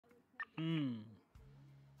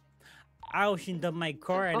I opened up my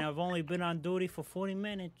car and I've only been on duty for 40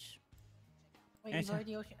 minutes. Wait, you've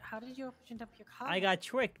already how did you open up your car? I got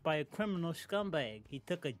tricked by a criminal scumbag. He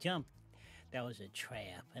took a jump. That was a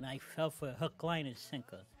trap, and I fell for a hook, line, and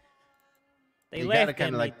sinker. They laughed gotta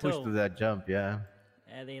kind of like push too. through that jump, yeah.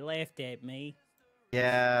 Yeah, they laughed at me.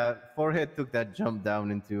 Yeah, Forehead took that jump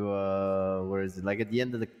down into where is it? Like at the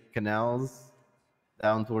end of the canals,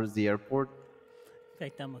 down towards the airport. In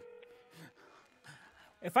fact,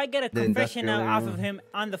 if I get a confession off of him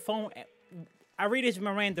on the phone, I read his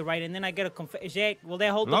Miranda right, and then I get a confession. Will they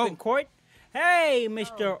hold up in court? Hey,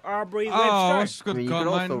 Mr. Aubrey Webster. What's good, I mean, you could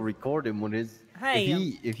also record him with his.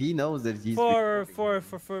 Hey, if he knows that he's for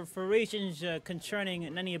reasons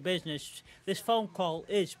concerning none of your business, this phone call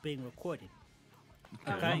is being recorded.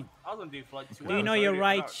 Okay. Do you know your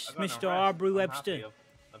rights, Mr. Aubrey Webster?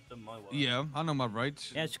 Yeah, I know my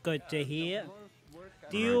rights. That's good to hear.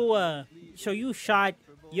 Do you so you shot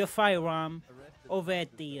your firearm over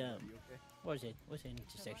at the what was it? What's that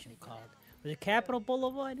intersection called? Was it Capitol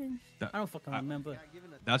Boulevard? I don't fucking remember.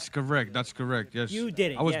 That's correct. That's correct. Yes. You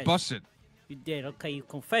did it. I was yes. busted. You did. Okay, you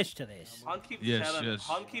confessed to this. Yes.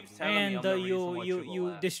 And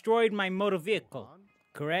you destroyed my motor vehicle,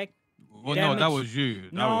 correct? Well, no, that was you.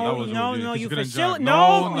 No, you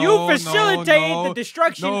facilitated the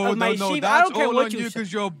destruction of my sheep. I don't care what you say.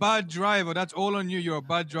 Because you're a bad driver. That's all on you. You're a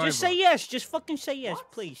bad driver. Just say yes. Just fucking say yes,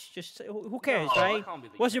 please. Just say, who cares, right?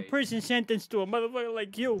 What's a prison sentence to a motherfucker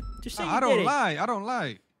like you? Just say you did it. I don't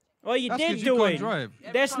lie. Well, you did do it.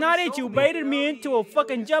 That's not it. You baited me into a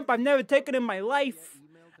fucking jump I've never taken in my life.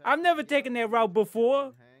 I've never taken that route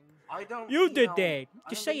before. You did that.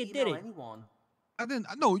 Just say you did it. I didn't.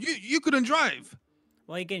 No, you couldn't drive.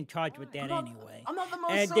 Well, you're getting charged with that anyway. I'm not the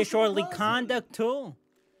most And disorderly conduct too.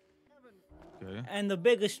 Okay. And the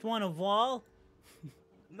biggest one of all.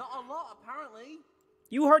 Not a lot, apparently.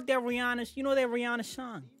 You heard that Rihanna? You know that Rihanna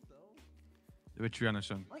song? Which Rihanna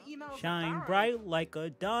song? Shine bright like a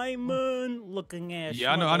diamond, looking ass.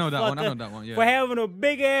 Yeah, I know that one. I know that one. Yeah. For having a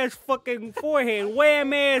big ass fucking forehead,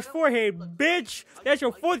 wham ass forehead, bitch. That's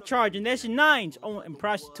your fourth charge, and that's 9s. Oh, and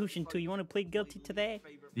prostitution too. You want to plead guilty to that?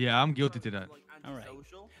 Yeah, I'm guilty to that. All right.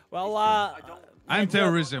 Well, and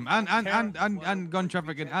terrorism, and gun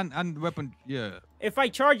trafficking, and weapon. Yeah. If I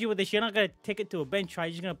charge you with this, you're not gonna take it to a bench trial.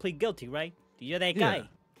 You're just gonna plead guilty, right? You're that guy. Yeah.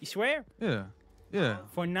 You swear? Yeah. Yeah.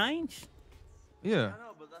 For 9s? Yeah.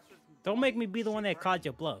 Don't make me be the one that called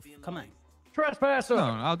your bluff. Come on. Trespasser. No,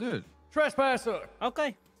 I'll do it. Trespasser.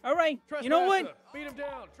 Okay. All right. You know what? Beat him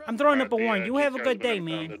down. I'm throwing up a warrant. You have a good day,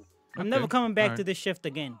 man. I'm never coming back to this shift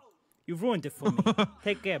again. You've ruined it for me.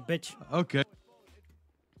 Take care, bitch. Okay.